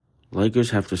Lakers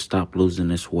have to stop losing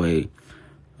this way.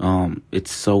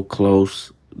 It's so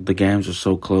close. The games are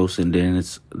so close, and then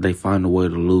they find a way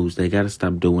to lose. They got to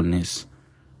stop doing this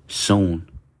soon.